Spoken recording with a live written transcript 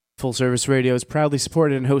Full Service Radio is proudly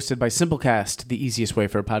supported and hosted by Simplecast, the easiest way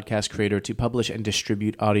for a podcast creator to publish and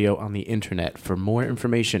distribute audio on the internet. For more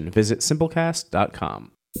information, visit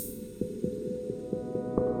simplecast.com.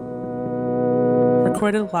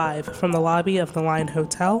 Recorded live from the lobby of the Line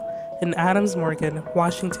Hotel in Adams Morgan,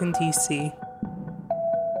 Washington, D.C.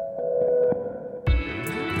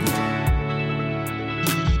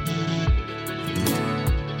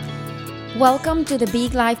 Welcome to the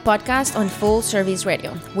Big Life podcast on Full Service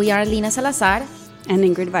Radio. We are Lina Salazar and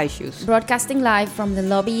Ingrid Vaishus, broadcasting live from the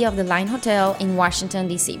lobby of the Line Hotel in Washington,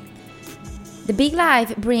 D.C. The Big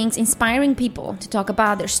Life brings inspiring people to talk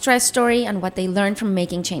about their stress story and what they learned from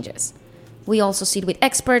making changes. We also sit with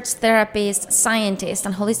experts, therapists, scientists,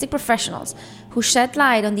 and holistic professionals who shed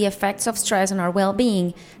light on the effects of stress on our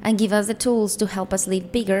well-being and give us the tools to help us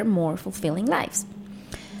live bigger, more fulfilling lives.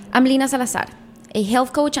 I'm Lina Salazar, a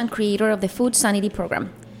health coach and creator of the Food Sanity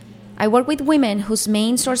program. I work with women whose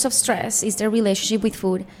main source of stress is their relationship with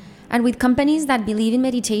food, and with companies that believe in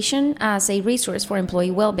meditation as a resource for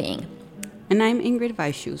employee well-being. And I'm Ingrid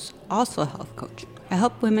Vaishus, also a health coach. I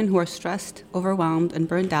help women who are stressed, overwhelmed, and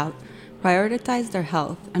burned out prioritize their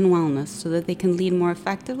health and wellness so that they can lead more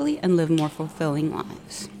effectively and live more fulfilling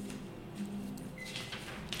lives.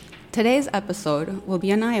 Today's episode will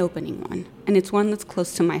be an eye-opening one, and it's one that's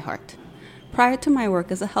close to my heart. Prior to my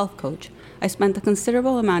work as a health coach, I spent a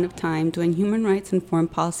considerable amount of time doing human rights and foreign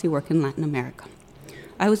policy work in Latin America.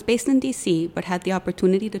 I was based in D.C., but had the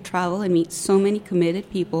opportunity to travel and meet so many committed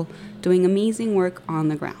people doing amazing work on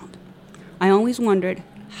the ground. I always wondered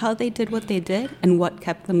how they did what they did and what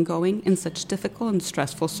kept them going in such difficult and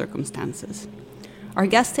stressful circumstances. Our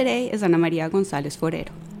guest today is Maria Gonzalez,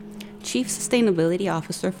 Chief Sustainability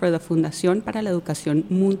Officer for the Fundación para la Educación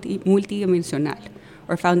Multidimensional,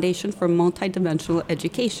 or Foundation for Multidimensional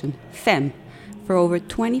Education, FEM. For over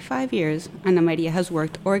 25 years, Ana Maria has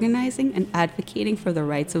worked organizing and advocating for the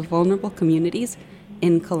rights of vulnerable communities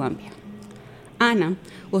in Colombia. Ana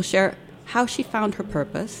will share how she found her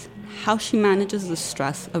purpose, how she manages the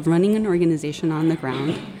stress of running an organization on the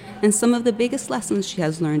ground, and some of the biggest lessons she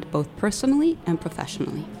has learned both personally and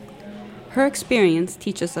professionally. Her experience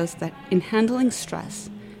teaches us that in handling stress,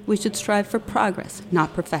 we should strive for progress,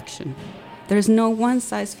 not perfection. There's no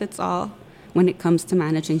one-size-fits-all when it comes to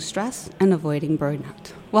managing stress and avoiding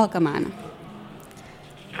burnout. Welcome, Ana.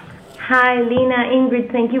 Hi, Lina,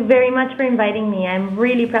 Ingrid. Thank you very much for inviting me. I'm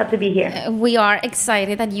really proud to be here. We are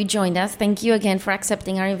excited that you joined us. Thank you again for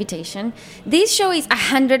accepting our invitation. This show is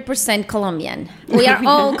 100% Colombian. We are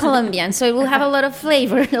all Colombian, so it will have a lot of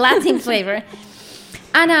flavor, Latin flavor.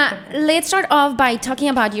 Ana, let's start off by talking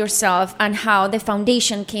about yourself and how the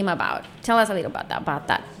foundation came about. Tell us a little about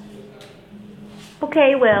that.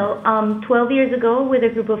 Okay, well, 12 years ago, with a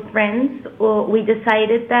group of friends, we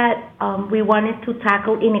decided that we wanted to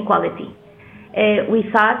tackle inequality. We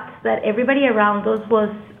thought that everybody around us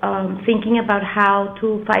was thinking about how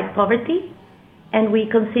to fight poverty, and we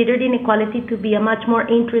considered inequality to be a much more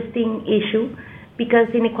interesting issue because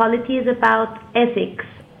inequality is about ethics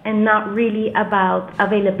and not really about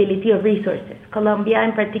availability of resources. Colombia,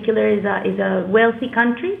 in particular, is a wealthy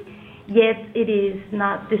country, yet it is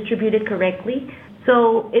not distributed correctly.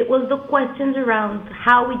 So it was the questions around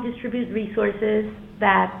how we distribute resources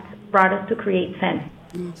that brought us to create FEM.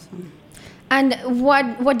 Awesome. And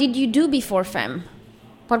what did you do before FEM?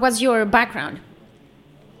 What was your background?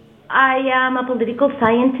 I am a political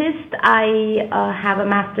scientist. I have a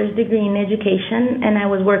master's degree in education, and I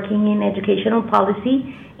was working in educational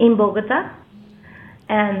policy in Bogota.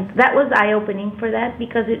 And that was eye-opening for that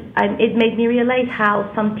because it made me realize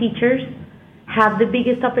how some teachers have the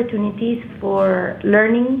biggest opportunities for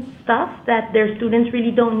learning stuff that their students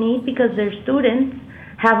really don't need because their students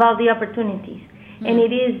have all the opportunities. Mm-hmm. And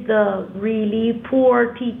it is the really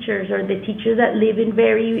poor teachers or the teachers that live in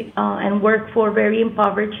very and work for very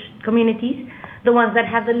impoverished communities, the ones that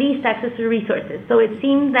have the least access to resources. So it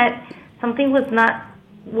seemed that something was not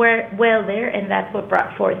well there, and that's what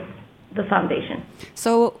brought forth the foundation.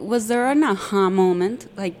 So was there an aha moment,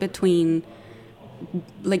 between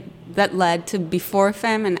that led to before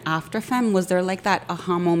FEM and after FEM? Was there that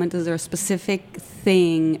aha moment? Is there a specific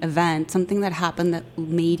event, something that happened that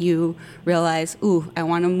made you realize, I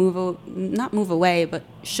want to not move away, but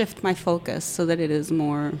shift my focus so that it is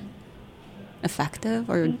more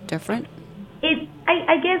effective or different?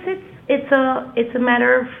 I guess it's a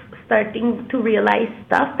matter of starting to realize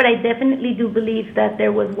stuff, but I definitely do believe that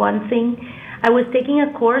there was one thing. I was taking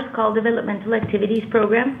a course called Developmental Activities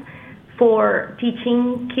Program for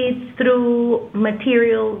teaching kids through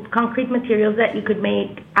concrete materials that you could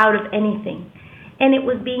make out of anything. And it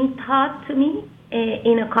was being taught to me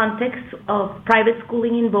in a context of private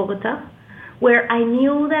schooling in Bogota, where I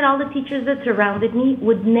knew that all the teachers that surrounded me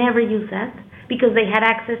would never use that because they had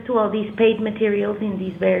access to all these paid materials in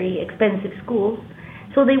these very expensive schools.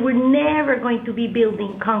 So they were never going to be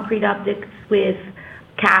building concrete objects with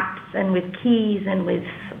caps and with keys and with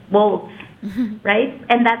bolts, right?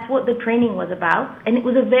 And that's what the training was about. And it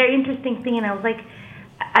was a very interesting thing. And I was like,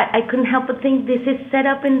 I couldn't help but think, this is set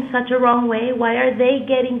up in such a wrong way. Why are they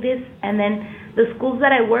getting this? And then the schools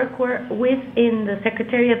that I work with in the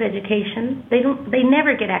Secretary of Education, they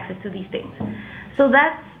never get access to these things. So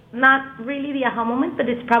that's not really the aha moment, but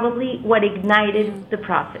it's probably what ignited the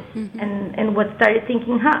process and what started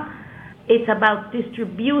thinking, it's about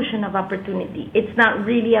distribution of opportunity. It's not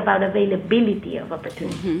really about availability of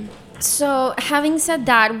opportunity. So having said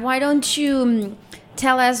that, why don't you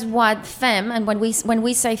tell us what FEM, and when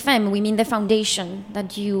we say FEM, we mean the foundation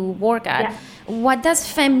that you work at. Yeah. What does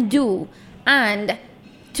FEM do? And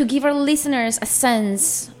to give our listeners a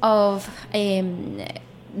sense of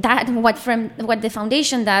that, what the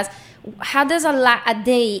foundation does, how does a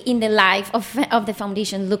day in the life of the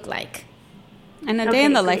foundation look like? And a day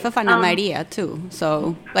in the life of Ana Maria too.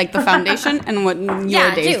 So like the foundation and what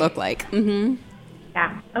your days look like. Mm-hmm.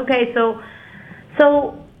 Yeah. Okay. So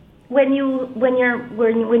when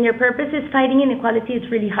your purpose is fighting inequality, it's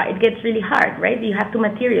really hard. It gets really hard, right? You have to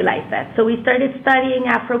materialize that. So we started studying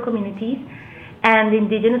Afro communities and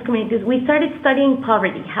indigenous communities. We started studying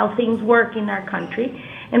poverty, how things work in our country.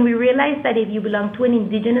 And we realized that if you belong to an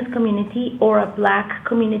indigenous community or a black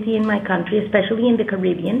community in my country, especially in the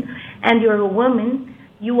Caribbean, and you're a woman,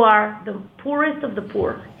 you are the poorest of the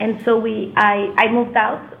poor. And so I moved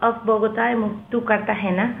out of Bogota, I moved to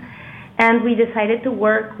Cartagena, and we decided to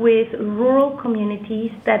work with rural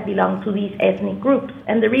communities that belong to these ethnic groups.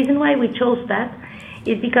 And the reason why we chose that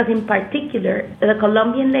is because, in particular, the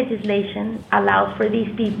Colombian legislation allows for these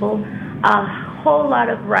people a whole lot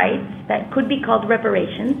of rights that could be called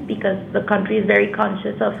reparations, because the country is very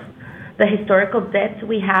conscious of the historical debts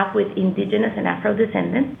we have with indigenous and Afro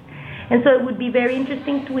descendants. And so it would be very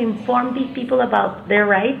interesting to inform these people about their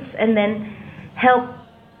rights and then help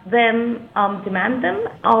them demand them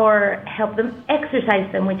or help them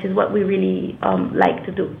exercise them, which is what we really like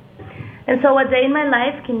to do. And so a day in my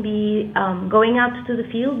life can be going out to the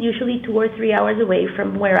field, usually 2 or 3 hours away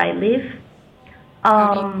from where I live.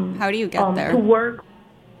 How do you get there? To work.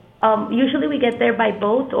 Usually we get there by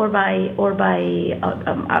boat or by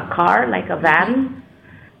a car, like a van.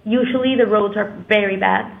 Usually the roads are very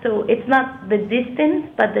bad, so it's not the distance,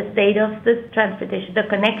 but the state of the transportation, the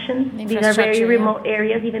connections. These are very remote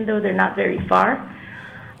areas, even though they're not very far.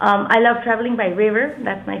 I love traveling by river.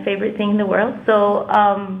 That's my favorite thing in the world. So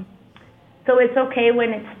it's okay when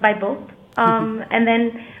it's by boat. And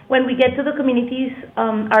then when we get to the communities,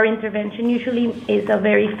 our intervention usually is a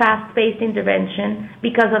very fast-paced intervention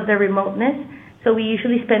because of the remoteness. So we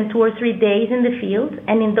usually spend 2 or 3 days in the field,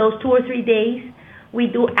 and in those 2 or 3 days, we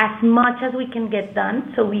do as much as we can get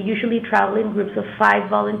done. So we usually travel in groups of 5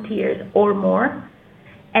 volunteers or more,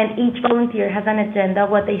 and each volunteer has an agenda of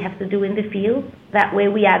what they have to do in the field. That way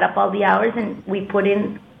we add up all the hours and we put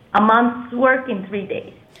in a month's work in 3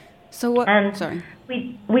 days. So what? And sorry.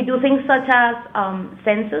 We do things such as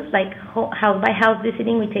census, like house by house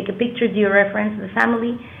visiting. We take a picture, georeference the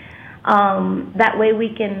family. That way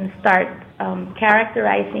we can start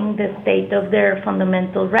characterizing the state of their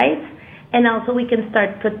fundamental rights, and also we can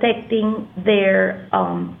start protecting their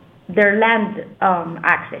land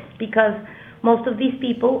access, because most of these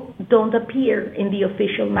people don't appear in the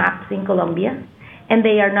official maps in Colombia, and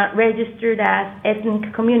they are not registered as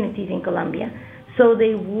ethnic communities in Colombia. So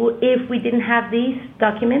if we didn't have these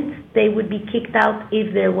documents, they would be kicked out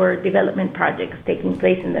if there were development projects taking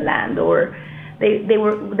place in the land, or they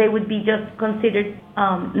would be just considered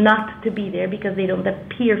not to be there because they don't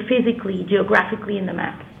appear physically, geographically in the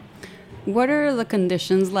maps. What are the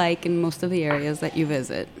conditions like in most of the areas that you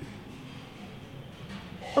visit?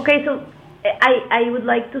 Okay, so I would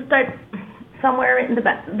like to start somewhere in the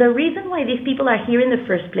back. The reason why these people are here in the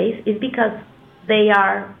first place is because they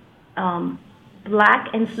are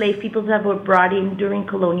black enslaved people that were brought in during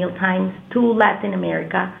colonial times to Latin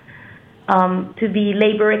America to be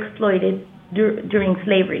labor exploited during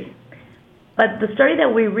slavery. But the story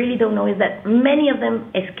that we really don't know is that many of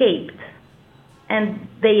them escaped, and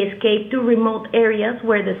they escaped to remote areas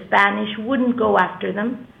where the Spanish wouldn't go after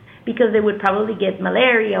them because they would probably get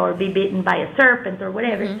malaria or be bitten by a serpent or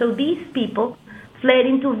whatever. Mm-hmm. So these people fled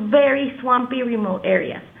into very swampy, remote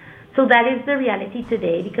areas. So that is the reality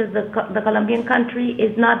today, because the Colombian country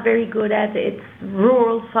is not very good at its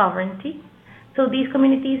rural sovereignty. So these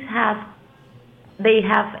communities have They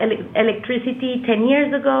have electricity 10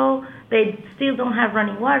 years ago. They still don't have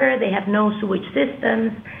running water. They have no sewage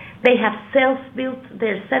systems. They have self-built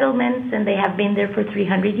their settlements, and they have been there for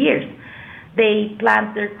 300 years. They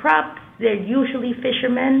plant their crops. They're usually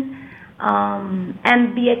fishermen.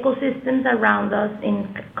 And the ecosystems around us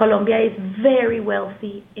in Colombia is very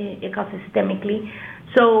wealthy ecosystemically.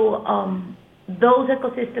 So those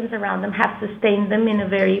ecosystems around them have sustained them in a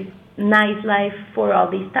very nice life for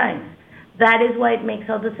all these times. That is why it makes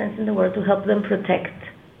all the sense in the world to help them protect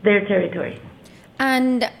their territory.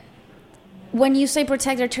 And when you say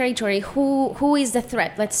protect their territory, who is the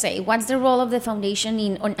threat, let's say? What's the role of the foundation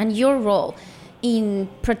and your role in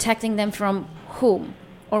protecting them from whom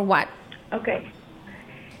or what? Okay.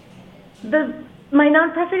 My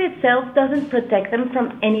nonprofit itself doesn't protect them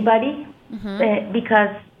from anybody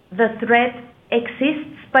because the threat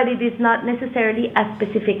exists, but it is not necessarily a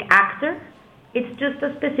specific actor. It's just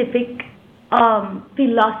a specific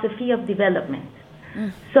philosophy of development.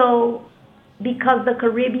 So because the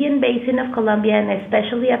Caribbean basin of Colombia, and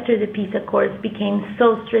especially after the peace accords, became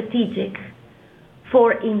so strategic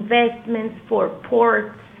for investments, for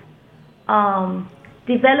ports,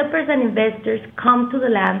 developers and investors come to the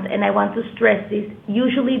land, and I want to stress this.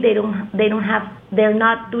 Usually, they're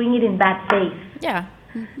not doing it in bad faith. Yeah.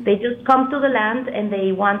 They just come to the land and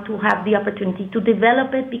they want to have the opportunity to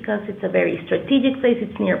develop it because it's a very strategic place.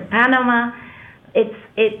 It's near Panama.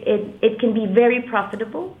 It can be very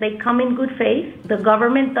profitable. They come in good faith. The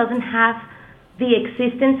government doesn't have the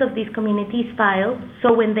existence of these communities filed,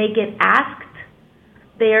 so when they get asked,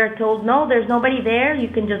 they are told, no, there's nobody there. You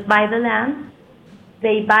can just buy the land.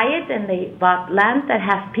 They buy it, and they bought land that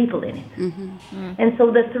has people in it. And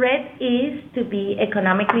so the threat is to be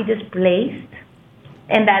economically displaced,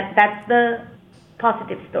 and that's the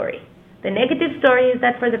positive story. The negative story is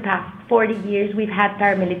that for the past 40 years, we've had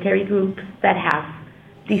paramilitary groups that have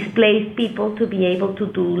displaced people to be able to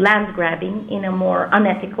do land grabbing in a more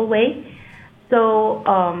unethical way. So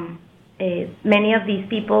many of these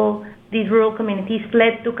people, these rural communities,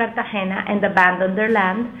 fled to Cartagena and abandoned their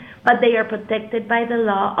land, but they are protected by the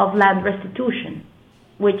law of land restitution,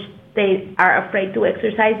 which they are afraid to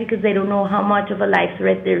exercise because they don't know how much of a life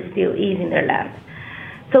threat there still is in their land.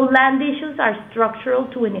 So land issues are structural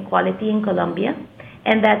to inequality in Colombia,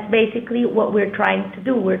 and that's basically what we're trying to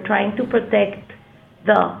do. We're trying to protect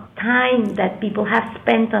the time that people have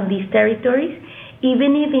spent on these territories,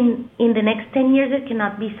 even if in the next 10 years it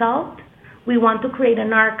cannot be solved. We want to create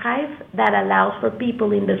an archive that allows for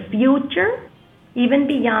people in the future, even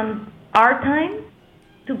beyond our time,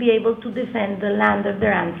 to be able to defend the land of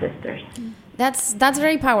their ancestors. That's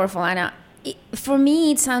very powerful, Anna. For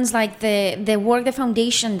me, it sounds like the work the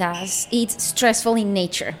foundation does, it's stressful in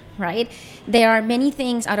nature, right? There are many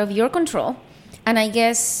things out of your control, and I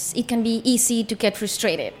guess it can be easy to get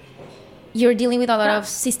frustrated. You're dealing with a lot of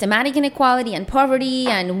systematic inequality and poverty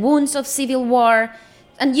and wounds of civil war,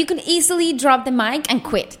 and you can easily drop the mic and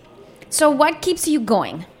quit. So what keeps you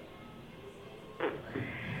going?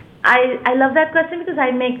 I love that question because I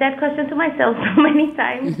make that question to myself so many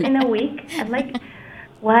times in a week. I'm like,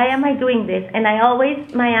 why am I doing this? And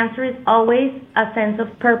my answer is always a sense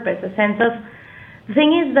of purpose, a sense of, the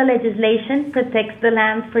thing is, the legislation protects the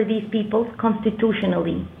land for these people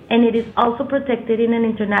constitutionally, and it is also protected in an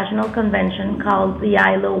international convention called the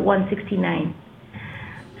ILO 169.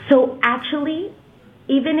 So actually,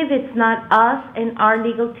 even if it's not us and our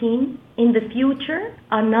legal team, in the future,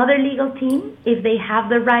 another legal team, if they have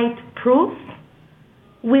the right proof,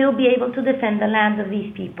 will be able to defend the lands of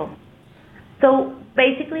these people. So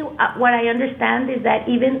basically, what I understand is that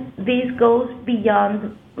even this goes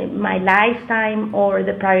beyond my lifetime or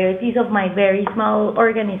the priorities of my very small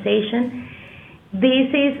organization.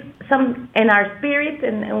 This is and our spirit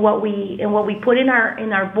and what we put in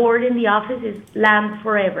our board in the office is land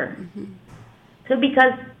forever. So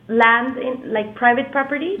because land, like private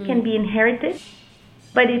property, can be inherited,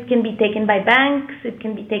 but it can be taken by banks, it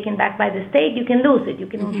can be taken back by the state, you can lose it. You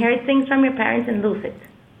can inherit things from your parents and lose it.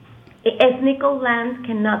 Ethnical land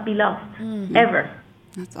cannot be lost, ever.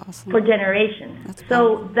 That's awesome. For generations.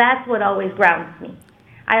 That's what always grounds me.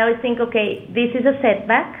 I always think, okay, this is a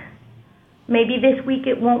setback. Maybe this week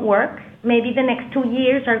it won't work. Maybe the next 2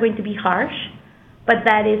 years are going to be harsh, but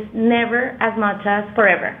that is never as much as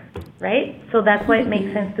forever, right? So that's why it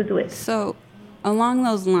makes sense to do it. So along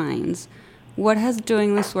those lines, what has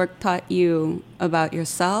doing this work taught you about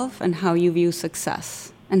yourself and how you view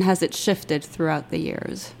success? And has it shifted throughout the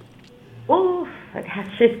years? Oh, it has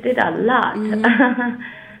shifted a lot.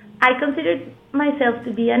 I consider myself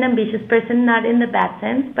to be an ambitious person, not in the bad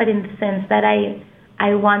sense, but in the sense that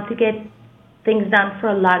I want to get things done for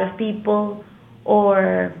a lot of people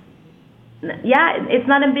or it's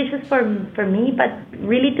not ambitious for me, but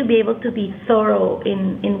really to be able to be thorough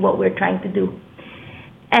in what we're trying to do.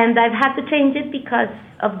 And I've had to change it because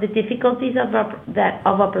of the difficulties of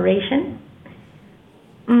operation,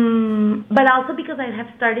 but also because I have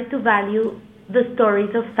started to value the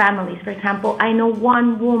stories of families. For example, I know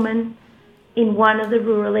one woman in one of the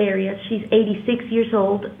rural areas. She's 86 years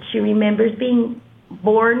old. She remembers being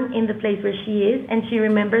born in the place where she is, and she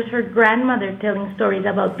remembers her grandmother telling stories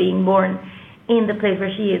about being born in the place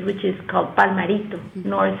where she is, which is called Palmarito,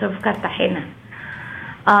 north of Cartagena.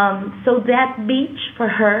 So that beach for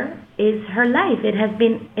her is her life. It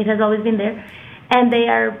has always been there, and they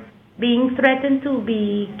are being threatened to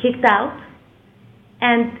be kicked out.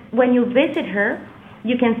 And when you visit her,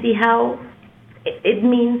 you can see how it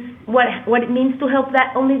means what it means to help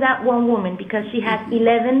only that one woman, because she has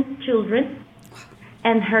 11 children,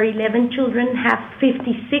 and her 11 children have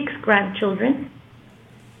 56 grandchildren,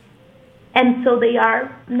 and so they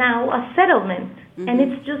are now a settlement. And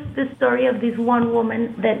it's just the story of this one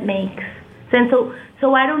woman that makes sense.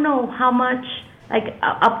 So I don't know how much, like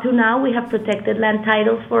up to now, we have protected land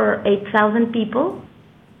titles for 8,000 people.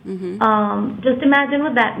 Just imagine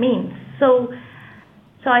what that means. So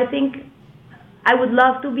I think I would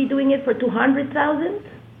love to be doing it for 200,000,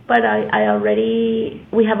 but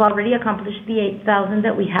we have already accomplished the 8,000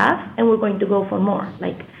 that we have, and we're going to go for more.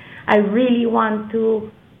 Like, I really want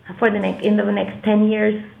to, in the next 10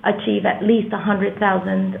 years, achieve at least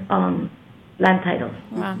 100,000 land titles.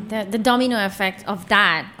 Wow, the domino effect of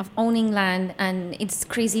that, of owning land, and it's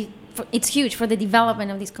crazy. It's huge for the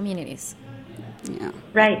development of these communities. Yeah.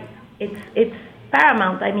 Right. It's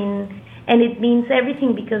paramount. I mean, and it means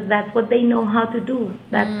everything, because that's what they know how to do.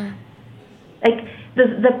 That's like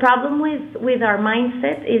the problem with our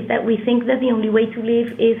mindset is that we think that the only way to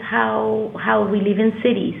live is how we live in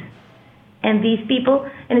cities. And these people,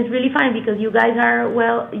 and it's really fine because you guys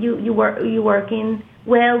are you work in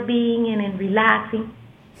well-being and in relaxing.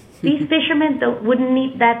 These fishermen wouldn't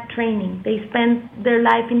need that training. They spend their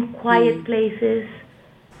life in quiet places,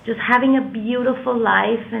 just having a beautiful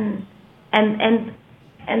life, and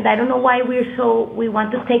I don't know why we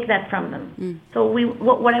want to take that from them. So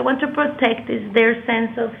what I want to protect is their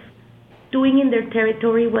sense of doing in their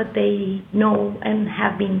territory what they know and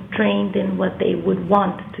have been trained in, what they would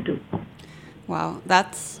want to do. Wow,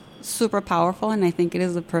 that's super powerful, and I think it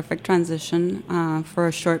is a perfect transition for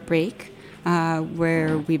a short break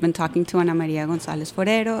where we've been talking to Ana Maria Gonzalez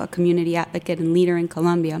Forero, a community advocate and leader in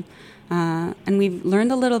Colombia. And we've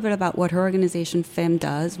learned a little bit about what her organization FEM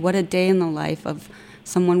does, what a day in the life of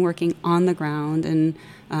someone working on the ground in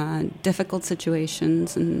difficult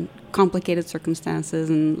situations and complicated circumstances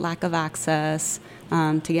and lack of access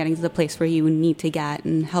to getting to the place where you need to get,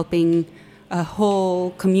 and helping a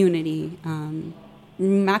whole community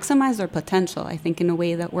maximize their potential, I think, in a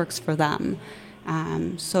way that works for them.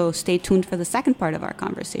 So stay tuned for the second part of our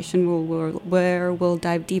conversation where we'll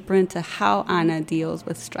dive deeper into how Ana deals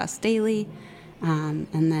with stress daily and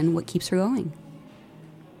then what keeps her going.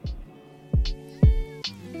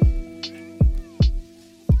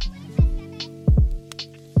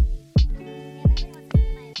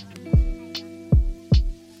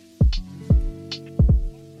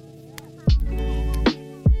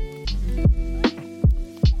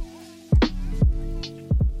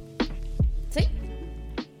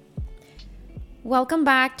 Welcome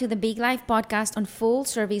back to the Big Life podcast on Full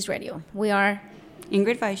Service Radio. We are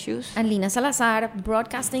Ingrid Vaishus and Lina Salazar,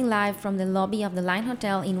 broadcasting live from the lobby of the Line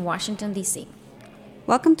Hotel in Washington, D.C.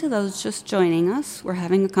 Welcome to those just joining us. We're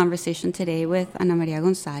having a conversation today with Ana Maria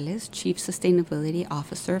Gonzalez, Chief Sustainability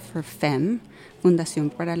Officer for FEM,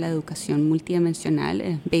 Fundación para la Educación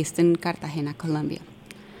Multidimensional, based in Cartagena, Colombia.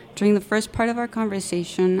 During the first part of our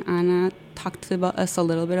conversation, Ana talked to us a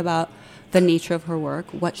little bit about the nature of her work,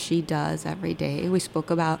 what she does every day. We spoke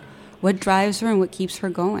about what drives her and what keeps her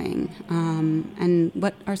going, and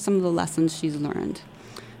what are some of the lessons she's learned.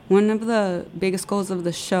 One of the biggest goals of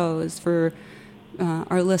the show is for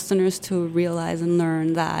our listeners to realize and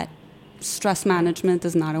learn that stress management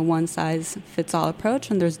is not a one-size-fits-all approach,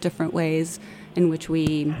 and there's different ways in which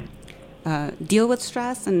we deal with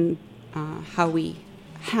stress and how we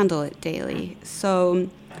handle it daily. So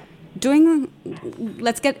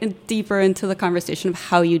let's get deeper into the conversation of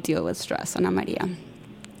how you deal with stress, Ana Maria.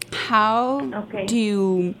 How do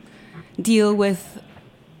you deal with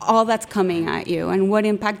all that's coming at you, and what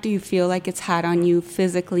impact do you feel like it's had on you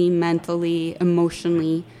physically, mentally,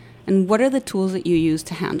 emotionally, and what are the tools that you use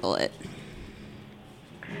to handle it?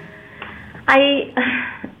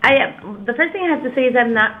 The first thing I have to say is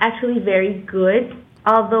I'm not actually very good,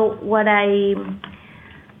 although what I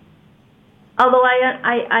although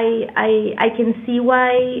I can see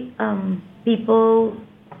why people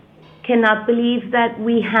cannot believe that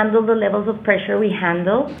we handle the levels of pressure we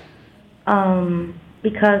handle,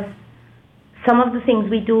 because some of the things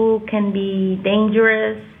we do can be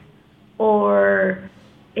dangerous, or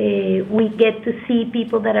we get to see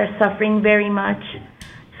people that are suffering very much.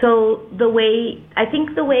 So I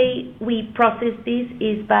think the way we process this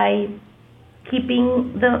is by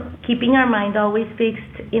keeping our mind always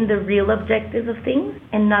fixed in the real objectives of things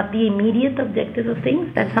and not the immediate objectives of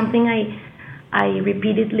things. That's something I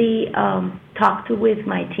repeatedly talk to with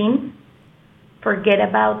my team. Forget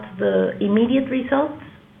about the immediate results.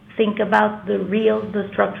 Think about the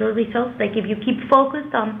structural results. Like if you keep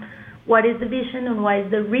focused on what is the vision and what is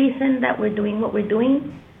the reason that we're doing what we're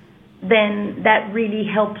doing, then that really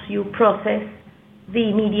helps you process the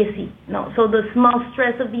immediacy. No, so the small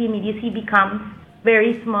stress of the immediacy becomes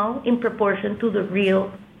very small in proportion to the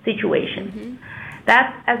real situation. Mm-hmm.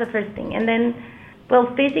 That's as the first thing. And then, well,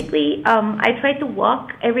 physically, I try to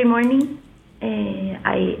walk every morning.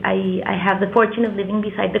 I have the fortune of living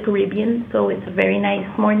beside the Caribbean, so it's a very nice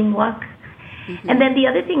morning walk. Mm-hmm. And then the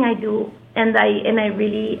other thing I do, and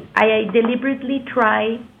I deliberately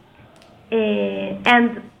try,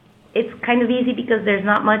 and it's kind of easy because there's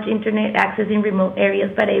not much internet access in remote areas,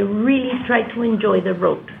 but I really try to enjoy the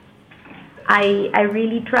road. I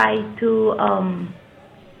really try to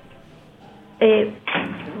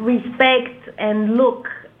respect and look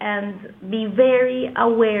and be very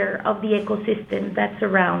aware of the ecosystem that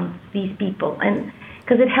surrounds these people, and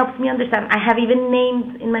because it helps me understand. I have even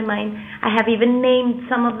named in my mind. I have even named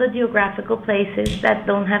some of the geographical places that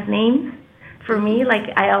don't have names for me. Like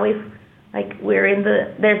I always. Like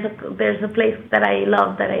there's a place that I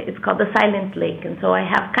love it's called the Silent Lake, and so I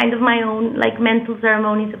have kind of my own like mental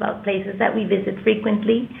ceremonies about places that we visit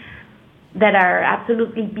frequently that are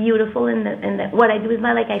absolutely beautiful, and what I do is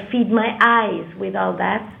not like I feed my eyes with all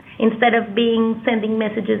that instead of sending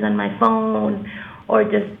messages on my phone or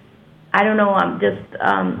just I don't know, I'm just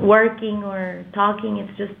working or talking.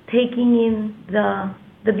 It's just taking in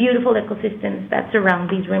the beautiful ecosystems that surround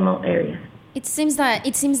these remote areas. It seems that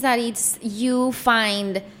it's you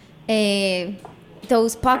find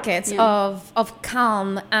those pockets of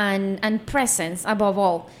calm and presence above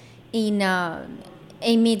all in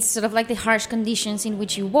amidst sort of like the harsh conditions in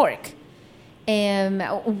which you work.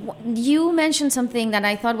 You mentioned something that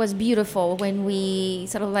I thought was beautiful when we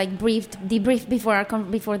sort of like debriefed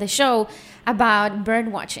before the show about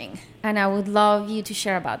bird watching, and I would love you to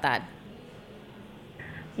share about that.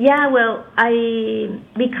 Yeah, well,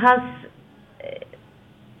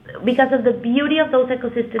 because of the beauty of those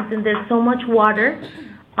ecosystems, and there's so much water,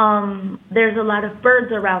 there's a lot of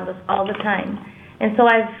birds around us all the time. And so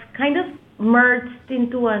I've kind of merged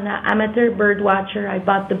into an amateur bird watcher. I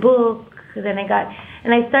bought the book, and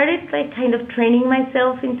I started like kind of training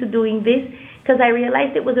myself into doing this because I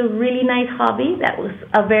realized it was a really nice hobby. That was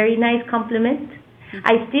a very nice compliment.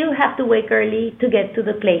 I still have to wake early to get to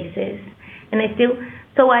the places, and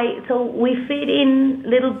so we fit in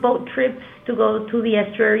little boat trips to go to the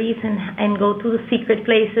estuaries and go to the secret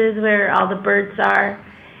places where all the birds are.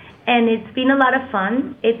 And it's been a lot of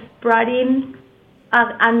fun. It's brought in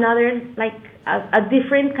another, like a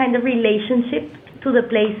different kind of relationship to the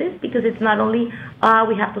places, because it's not only,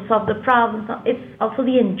 we have to solve the problems, it's also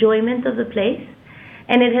the enjoyment of the place.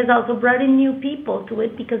 And it has also brought in new people to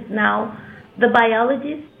it, because now the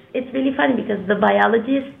biologists, it's really funny because the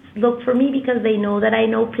biologists look for me because they know that I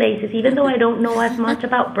know places, even though I don't know as much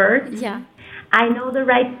about birds. Yeah. I know the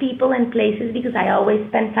right people and places because I always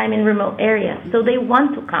spend time in remote areas. So they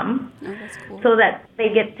want to come, that's cool. So that they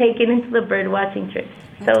get taken into the bird watching trips.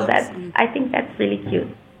 So awesome. I think that's really cute.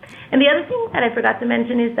 And the other thing that I forgot to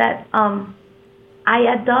mention is that I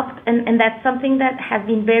adopt, and that's something that has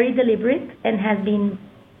been very deliberate and has been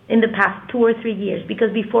in the past 2 or 3 years,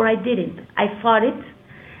 because before I didn't. I fought it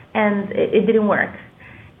and it didn't work.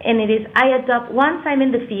 And it is, I adopt, once I'm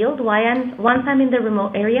in the field, once I'm in the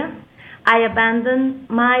remote area, I abandon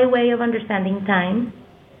my way of understanding time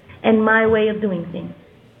and my way of doing things.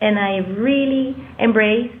 And I really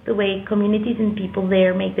embrace the way communities and people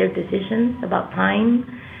there make their decisions about time,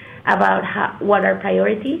 about what are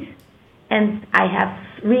priorities. And I have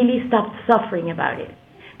really stopped suffering about it.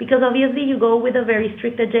 Because obviously you go with a very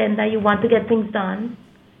strict agenda, you want to get things done,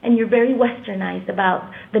 and you're very westernized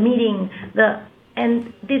about the meeting,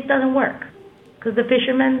 and this doesn't work. Because the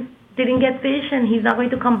fisherman didn't get fish, and he's not going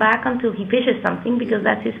to come back until he fishes something, because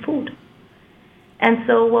that's his food. And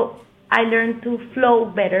so I learned to flow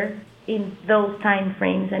better in those time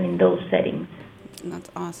frames and in those settings. That's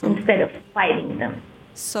awesome. Instead of fighting them.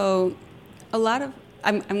 So a lot of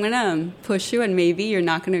I'm going to push you, and maybe you're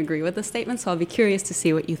not going to agree with the statement, so I'll be curious to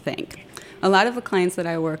see what you think. A lot of the clients that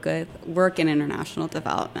I work with work in international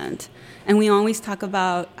development, and we always talk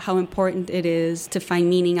about how important it is to find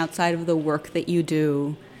meaning outside of the work that you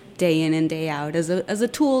do day in and day out as a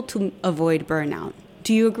tool to avoid burnout.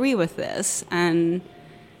 Do you agree with this? And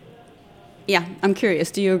yeah, I'm curious,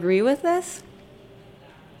 do you agree with this?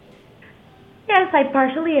 Yes, I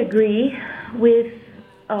partially agree with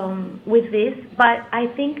this, but I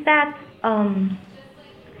think that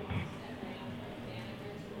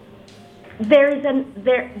there is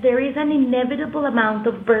an inevitable amount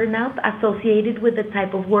of burnout associated with the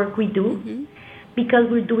type of work we do, mm-hmm. because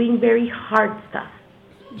we're doing very hard stuff,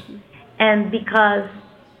 mm-hmm. and because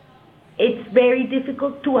it's very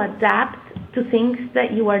difficult to adapt to things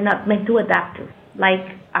that you are not meant to adapt to,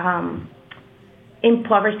 like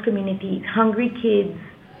impoverished communities, hungry kids,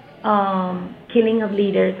 killing of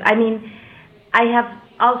leaders. I mean, I have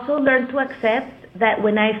also learned to accept that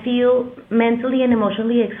when I feel mentally and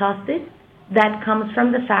emotionally exhausted, that comes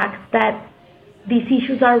from the fact that these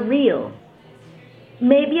issues are real.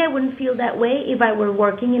 Maybe I wouldn't feel that way if I were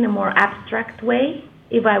working in a more abstract way,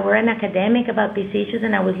 if I were an academic about these issues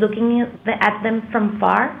and I was looking at them from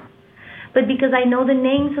far. But because I know the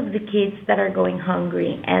names of the kids that are going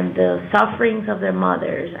hungry and the sufferings of their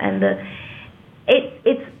mothers, and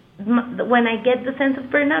when I get the sense of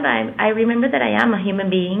burnout, I remember that I am a human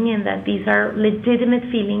being and that these are legitimate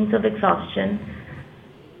feelings of exhaustion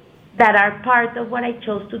that are part of what I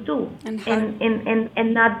chose to do,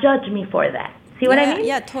 and not judge me for that. See what I mean?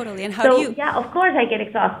 Yeah, totally. And how do you? Yeah, of course I get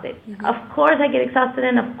exhausted. Mm-hmm. Of course I get exhausted,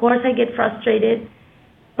 and of course I get frustrated.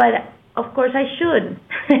 But of course I should.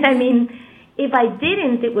 I mean, if I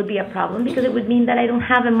didn't, it would be a problem because it would mean that I don't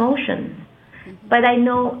have emotions. Mm-hmm. But I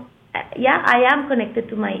know, I am connected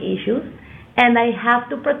to my issues, and I have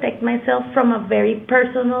to protect myself from a very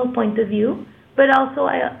personal point of view. But also,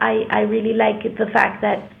 I really like the fact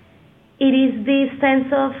that it is this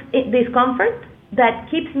sense of discomfort that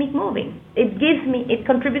keeps me moving. It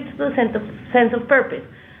contributes to the sense of purpose.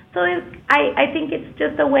 So I think it's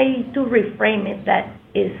just a way to reframe it that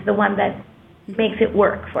is the one that makes it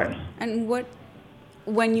work for me. And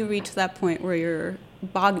when you reach that point where you're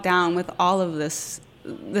bogged down with all of this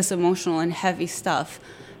emotional and heavy stuff,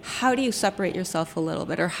 how do you separate yourself a little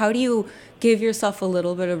bit, or how do you give yourself a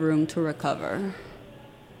little bit of room to recover?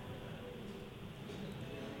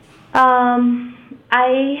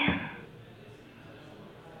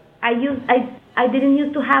 I didn't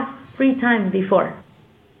used to have free time before,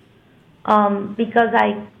 because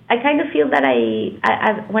I kind of feel that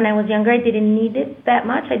I when I was younger I didn't need it that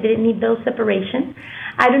much. I didn't need those separations.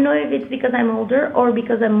 I don't know if it's because I'm older or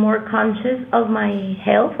because I'm more conscious of my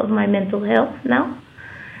health, of my mental health now.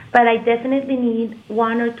 But I definitely need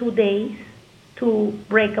 1 or 2 days to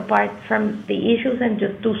break apart from the issues and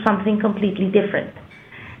just do something completely different.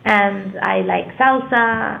 And I like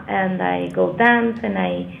salsa, and I go dance, and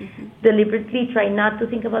I deliberately try not to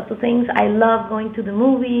think about the things. I love going to the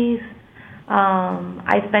movies.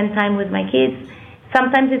 I spend time with my kids.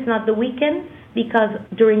 Sometimes it's not the weekends, because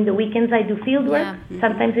during the weekends I do field work. Yeah. Mm-hmm.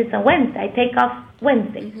 Sometimes it's a Wednesday. I take off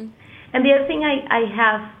Wednesday. Mm-hmm. And the other thing I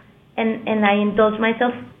have, and I indulge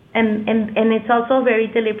myself, and it's also a very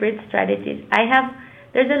deliberate strategy.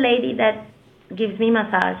 There's a lady that gives me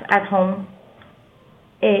massage at home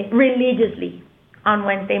religiously on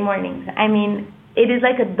Wednesday mornings. I mean, it is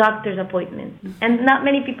like a doctor's appointment. And not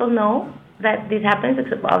many people know that this happens,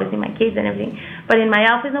 except obviously my kids and everything. But in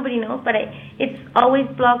my office, nobody knows. But it's always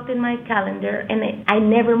blocked in my calendar, and I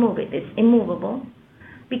never move it. It's immovable,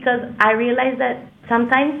 because I realize that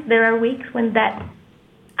sometimes there are weeks when that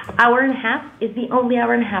hour and a half is the only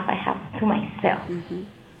hour and a half I have to myself. Mm-hmm.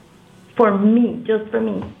 For me, just for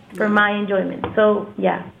me, for my enjoyment. So,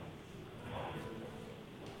 yeah.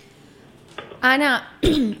 Ana,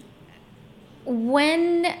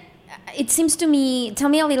 when it seems to me, tell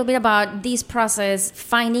me a little bit about this process,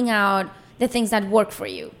 finding out the things that work for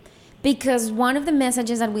you. Because one of the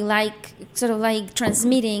messages that we like, sort of like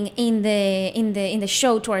transmitting in the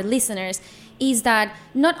show to our listeners, is that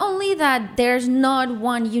not only that there's not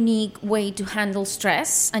one unique way to handle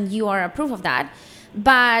stress, and you are a proof of that,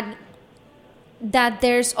 but that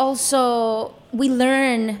there's also, we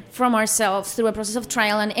learn from ourselves through a process of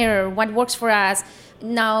trial and error what works for us.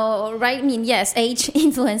 Now, right? I mean, yes, age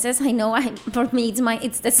influences. I know. For me,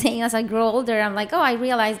 it's the same. As I grow older, I'm like, I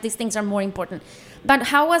realize these things are more important. But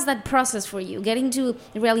how was that process for you? Getting to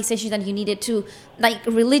the realization that you needed to, like,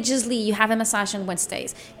 religiously, you have a massage on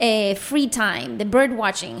Wednesdays, free time, the bird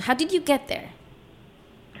watching. How did you get there?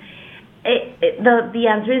 the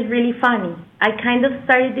answer is really funny. I kind of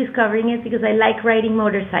started discovering it because I like riding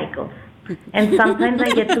motorcycles. And sometimes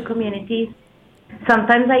I get to communities.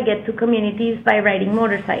 Sometimes I get to communities by riding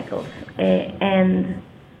motorcycles.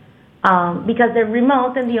 Because they're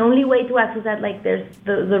remote, and the only way to access that, like, there's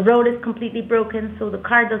the road is completely broken, so the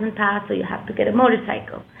car doesn't pass, so you have to get a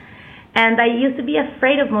motorcycle. And I used to be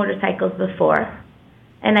afraid of motorcycles before,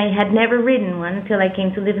 and I had never ridden one until I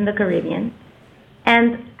came to live in the Caribbean.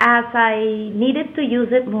 And as I needed to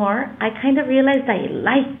use it more, I kind of realized I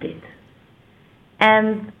liked it.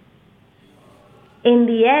 And in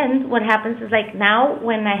the end, what happens is, like, now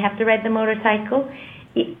when I have to ride the motorcycle,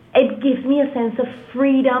 it gives me a sense of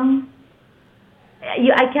freedom.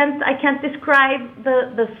 I can't describe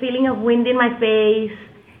the feeling of wind in my face,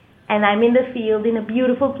 and I'm in the field in a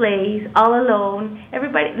beautiful place, all alone.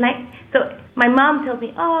 Everybody, like, so my mom tells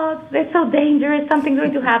me, "Oh, it's so dangerous, something's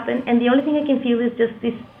going to happen," and the only thing I can feel is just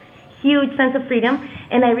this huge sense of freedom.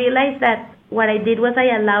 And I realized that what I did was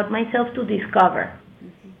I allowed myself to discover.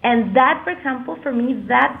 And that, for example, for me,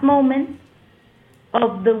 that moment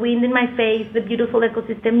of the wind in my face, the beautiful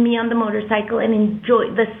ecosystem, me on the motorcycle, and enjoy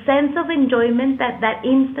the sense of enjoyment that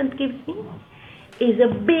instant gives me, is a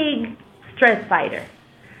big stress fighter.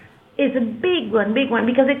 It's a big one,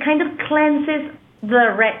 because it kind of cleanses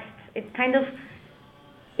the rest.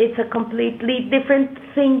 It's a completely different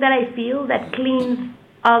thing that I feel that cleans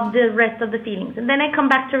up the rest of the feelings. And then I come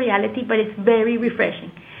back to reality, but it's very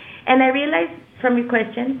refreshing. And I realized from your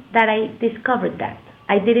question that I discovered that.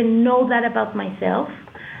 I didn't know that about myself.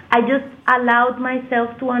 I just allowed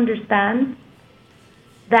myself to understand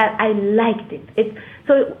that I liked it.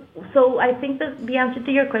 So I think that the answer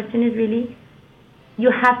to your question is really,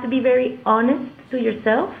 you have to be very honest to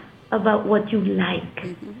yourself about what you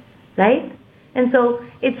like, right? And so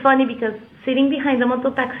it's funny because sitting behind a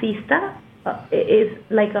mototaxista is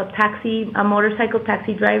like a motorcycle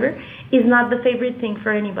taxi driver is not the favorite thing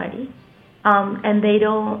for anybody. And they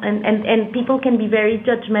don't, and people can be very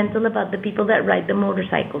judgmental about the people that ride the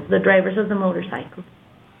motorcycles, the drivers of the motorcycles.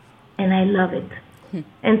 And I love it.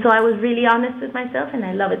 And so I was really honest with myself, and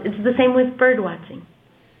I love it. It's the same with bird watching.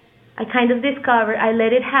 I kind of discovered, I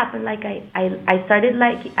let it happen. Like I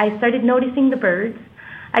started noticing the birds.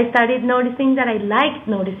 I started noticing that I liked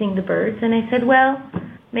noticing the birds, and I said, well,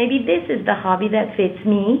 maybe this is the hobby that fits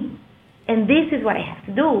me, and this is what I have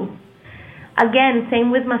to do. Again, same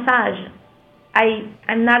with massage.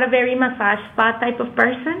 I'm not a very massage spa type of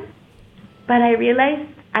person, but I realized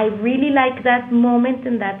I really like that moment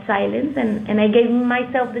and that silence, and I gave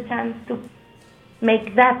myself the chance to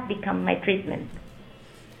make that become my treatment.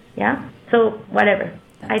 Yeah? So, whatever.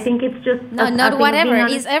 I think it's just... No, not whatever.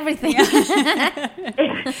 It's everything. It's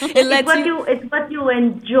what you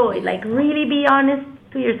enjoy. Like, really be honest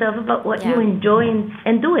to yourself about what you enjoy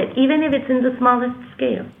and do it, even if it's in the smallest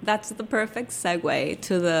scale. That's the perfect segue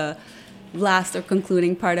to the last or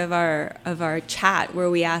concluding part of our chat, where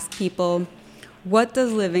we ask people, what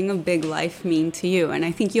does living a big life mean to you? And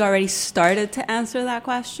I think you already started to answer that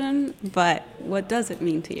question, but what does it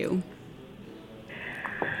mean to you?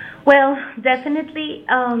 Well, definitely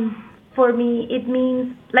for me it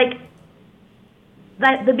means, like,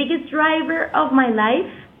 that the biggest driver of my life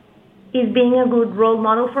is being a good role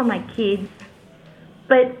model for my kids,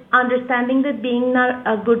 but understanding that being not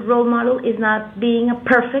a good role model is not being a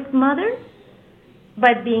perfect mother,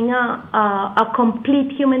 but being a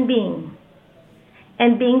complete human being,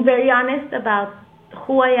 and being very honest about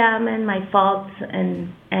who I am and my faults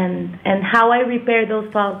and how I repair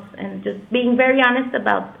those faults, and just being very honest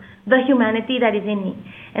about the humanity that is in me.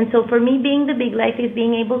 And so for me, being the big life is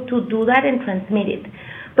being able to do that and transmit it.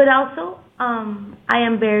 But also, I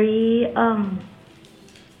am very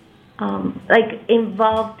like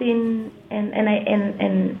involved in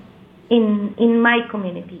my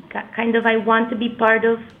community. Kind of, I want to be part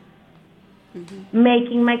of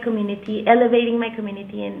making my community, elevating my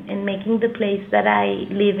community, and making the place that I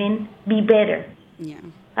live in be better. Yeah.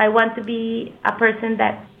 I want to be a person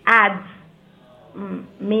that adds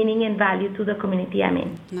meaning and value to the community I'm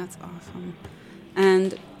in. That's awesome.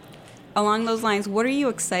 And along those lines, what are you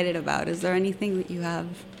excited about? Is there anything that you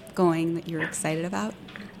have going that you're excited about?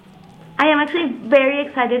 I am actually very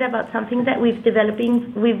excited about something that we've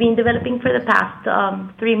been developing for the past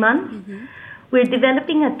 3 months. Mm-hmm. We're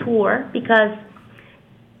developing a tour because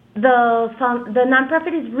the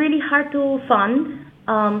nonprofit is really hard to fund.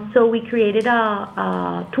 So we created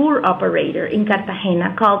a tour operator in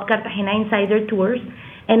Cartagena called Cartagena Insider Tours,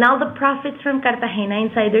 and all the profits from Cartagena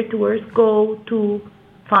Insider Tours go to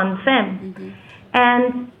Fund FEM. Mm-hmm.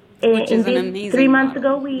 And in 3 months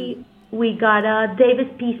ago, we got a Davis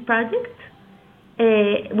Peace Project,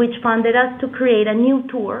 which funded us to create a new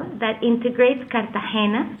tour that integrates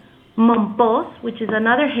Cartagena, Monpós, which is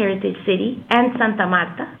another heritage city, and Santa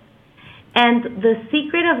Marta. And the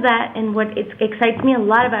secret of that, and what excites me a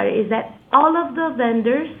lot about it, is that all of the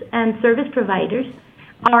vendors and service providers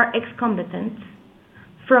are ex-combatants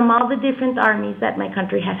from all the different armies that my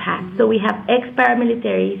country has had. So we have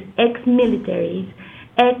ex-paramilitaries, ex-militaries,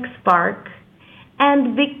 ex-FARC,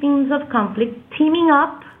 and victims of conflict teaming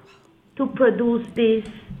up to produce this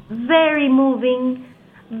very moving,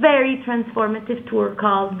 very transformative tour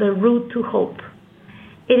called The Route to Hope.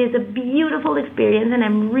 It is a beautiful experience, and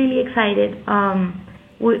I'm really excited.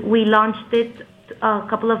 We launched it a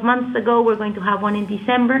couple of months ago. We're going to have one in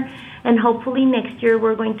December, and hopefully next year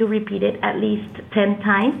we're going to repeat it at least 10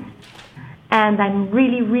 times. And I'm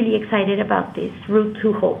really, really excited about this Route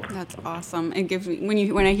to Hope. That's awesome. It gives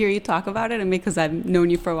me, when I hear you talk about it, and because I've known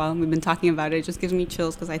you for a while and we've been talking about it, it just gives me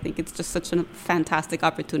chills because I think it's just such a fantastic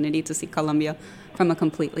opportunity to see Colombia from a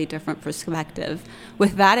completely different perspective.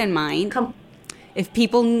 With that in mind, if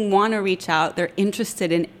people want to reach out, they're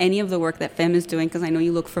interested in any of the work that FEM is doing, because I know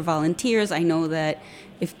you look for volunteers. I know that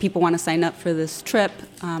if people want to sign up for this trip,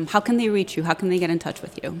 how can they reach you? How can they get in touch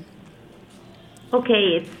with you?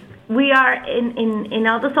 Okay, we are in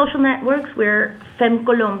all the social networks. We're FEM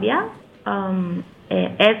Colombia, FEM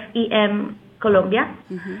Colombia.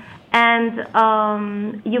 Mm-hmm.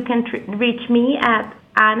 And you can reach me at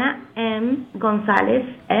Ana M. Gonzalez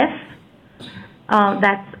F.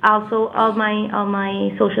 That's also all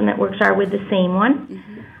my social networks are with the same one.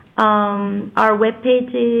 Mm-hmm. Our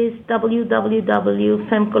webpage is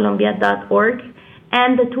www.femcolombia.org,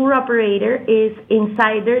 and the tour operator is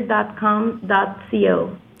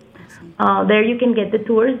insider.com.co. There you can get the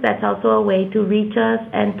tours. That's also a way to reach us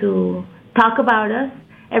and to talk about us.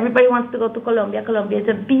 Everybody wants to go to Colombia. Colombia is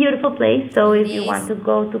a beautiful place, so if you want to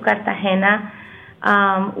go to Cartagena,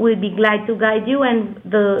 we'd be glad to guide you, and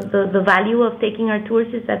the value of taking our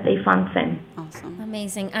tours is that they fund FEM. Awesome.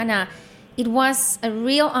 Amazing. Ana, it was a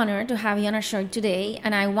real honor to have you on our show today,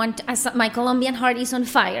 and my Colombian heart is on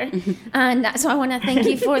fire, and so I want to thank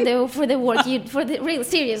you for the work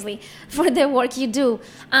for the work you do.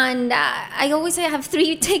 And I always say I have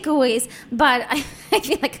 3 takeaways, but I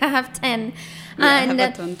feel like I have 10. Yeah, I have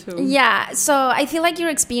a ton too. Yeah, so I feel like your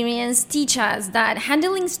experience teaches us that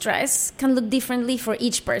handling stress can look differently for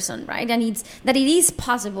each person, right? And it is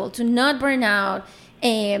possible to not burn out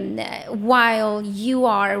while you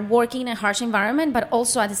are working in a harsh environment, but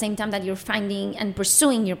also at the same time that you're finding and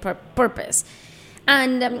pursuing your purpose.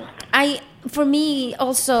 And for me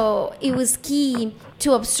also, it was key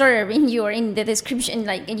to observe in the description,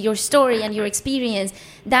 like in your story and your experience,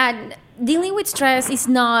 that dealing with stress is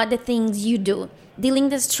not the things you do. Dealing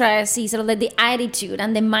with stress is sort of like the attitude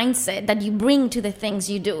and the mindset that you bring to the things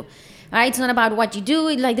you do. Right? It's not about what you do,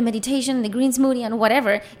 like the meditation, the green smoothie, and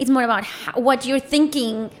whatever. It's more about what you're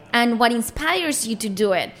thinking and what inspires you to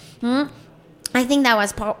do it. I think that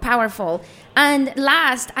was powerful. And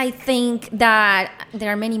last, I think that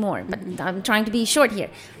there are many more, but I'm trying to be short here.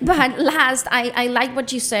 But last, I like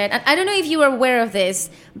what you said. And I don't know if you were aware of this,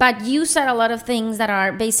 but you said a lot of things that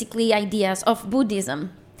are basically ideas of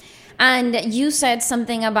Buddhism. And you said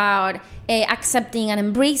something about accepting and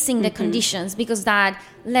embracing the conditions, because that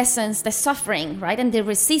lessens the suffering, right? And the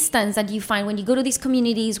resistance that you find when you go to these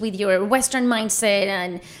communities with your Western mindset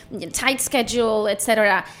and tight schedule,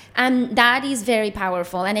 etc. And that is very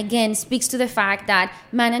powerful. And again, speaks to the fact that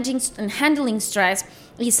managing and handling stress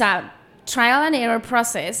is a trial and error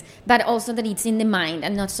process, but also that it's in the mind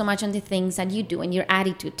and not so much on the things that you do and your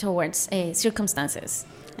attitude towards circumstances.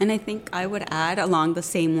 And I think I would add along the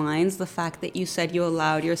same lines the fact that you said you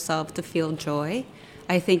allowed yourself to feel joy.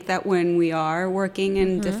 I think that when we are working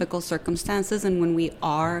in difficult circumstances and when we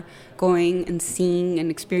are going and seeing and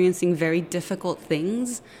experiencing very difficult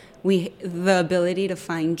things, the ability to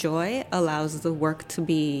find joy allows the work to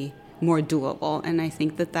be more doable. And I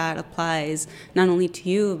think that applies not only to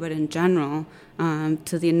you, but in general,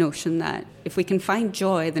 to the notion that if we can find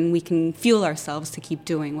joy, then we can fuel ourselves to keep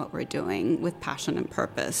doing what we're doing with passion and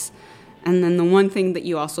purpose. And then the one thing that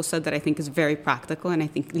you also said that I think is very practical, and I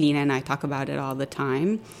think Lina and I talk about it all the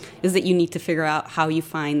time, is that you need to figure out how you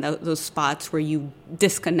find those spots where you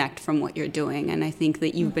disconnect from what you're doing. And I think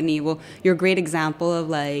that you're a great example of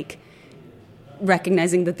like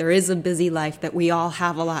recognizing that there is a busy life, that we all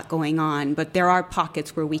have a lot going on, but there are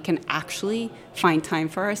pockets where we can actually find time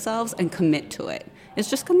for ourselves and commit to it. It's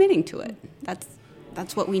just committing to it.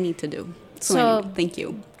 That's what we need to do. So anyway, thank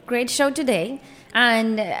you. Great show today.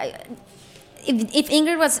 And if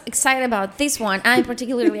Ingrid was excited about this one, I'm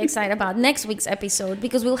particularly excited about next week's episode,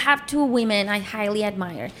 because we'll have 2 women I highly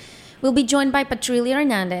admire. We'll be joined by Patrilia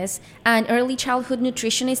Hernandez, an early childhood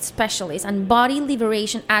nutritionist specialist and body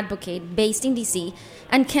liberation advocate based in DC,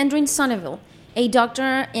 and Kendrin Sonneville, a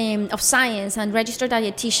doctor of science and registered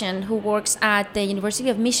dietitian who works at the University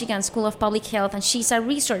of Michigan School of Public Health, and she's a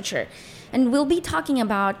researcher. And we'll be talking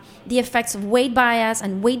about the effects of weight bias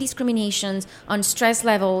and weight discriminations on stress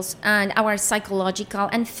levels and our psychological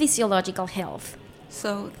and physiological health.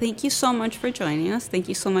 So thank you so much for joining us. Thank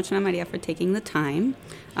you so much, Ana Maria, for taking the time.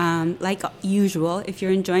 Like usual, if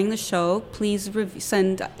you're enjoying the show, please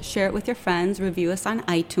share it with your friends, review us on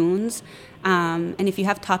iTunes. And if you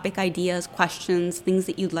have topic ideas, questions, things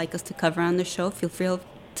that you'd like us to cover on the show, feel free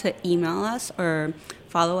to email us or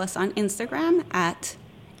follow us on Instagram at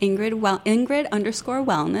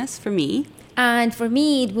Ingrid_wellness for me. And for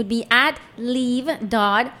me, it would be at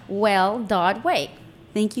leave.well.way.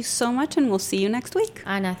 Thank you so much, and we'll see you next week.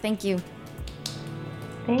 Anna, thank you.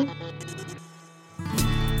 Thanks.